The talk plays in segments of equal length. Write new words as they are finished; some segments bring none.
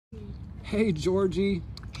Hey, Georgie.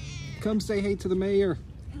 Come say hey to the mayor.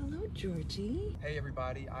 Hello, Georgie. Hey,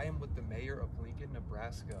 everybody. I am with the mayor of Lincoln,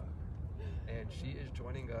 Nebraska, and she is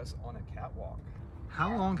joining us on a catwalk.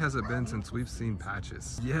 How long has it been since we've seen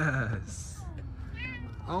Patches? Yes.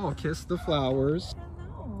 Oh, kiss the flowers.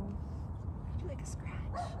 Hello. Would you like a scratch?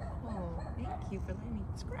 Oh, thank you for letting me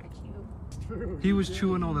scratch you. He was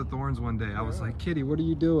chewing on the thorns one day. I was like, Kitty, what are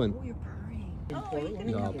you doing? Oh, you're purring. Oh, you can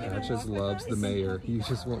Y'all, Patches loves the mayor. He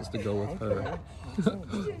just wants to go with her.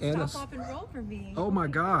 And stop off and roll for me. Oh my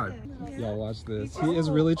God. Y'all watch this. He is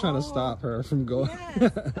really trying to stop her from going.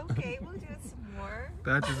 Yes. Okay, we'll do it some more.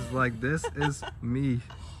 Patches is like, this is me.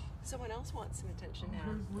 Someone else wants some attention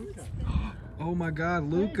now. Oh my God,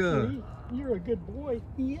 Luca. Hey, you're a good boy.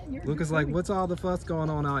 Yeah, Luca's like, what's all the fuss going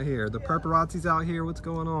on out here? The paparazzi's out here. What's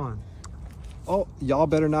going on? Oh, y'all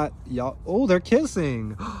better not. Y'all. Oh, they're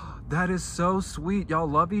kissing. That is so sweet. Y'all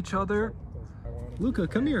love each other. Luca,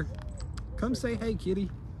 come here. Come say hey, kitty.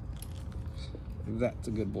 That's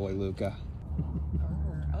a good boy, Luca.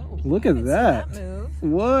 Oh, Look at that. Move.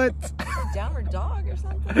 What? A downward dog or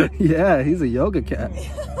something? Yeah, he's a yoga cat.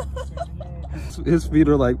 His feet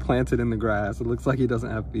are like planted in the grass. It looks like he doesn't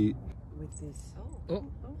have feet. With this.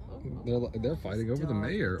 They're fighting over the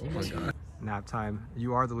mayor. Oh my God. Nap time.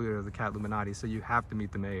 You are the leader of the Catluminati, so you have to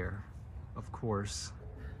meet the mayor. Of course.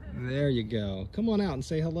 There you go. Come on out and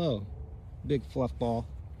say hello. Big fluff ball.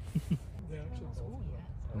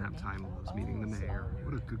 Nap time loves meeting the mayor.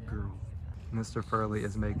 What a good girl. Mr. Furley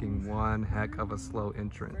is making one heck of a slow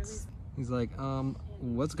entrance. He's like,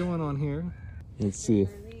 what's going on here? Let's see.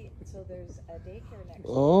 So there's a daycare next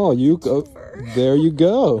Oh, you go. There you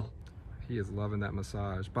go. He is loving that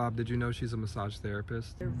massage. Bob, did you know she's a massage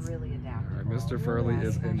therapist? They're really adaptable. All right, Mr. Furley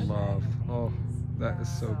is in love. Oh, that is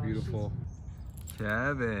so beautiful.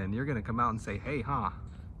 Kevin, you're gonna come out and say, hey, huh?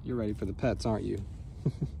 You're ready for the pets, aren't you?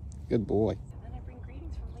 Good boy. And then I bring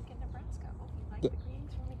greetings from Lincoln, Nebraska. Oh, you like the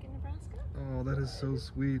greetings from Lincoln, Nebraska? Oh, that is so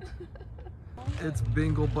sweet. It's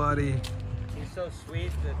Bingle Buddy. He's so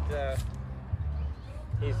sweet that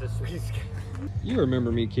he's the sweetest guy. You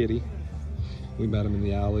remember me, Kitty. We met him in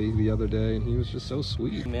the alley the other day, and he was just so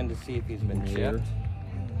sweet. I'm in to see if he's been chipped.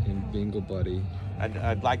 And Bingle Buddy.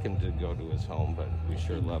 I'd like him to go to his home, but we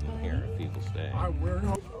sure love him here if he will stay.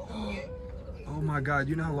 Oh my God,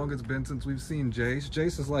 you know how long it's been since we've seen Jace?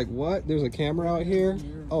 Jace is like, what? There's a camera out here?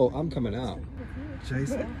 Oh, I'm coming out.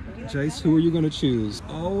 Jace, who are you gonna choose?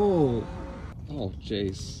 Oh,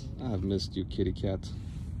 Jace, I've missed you, kitty cat.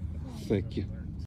 Thank you.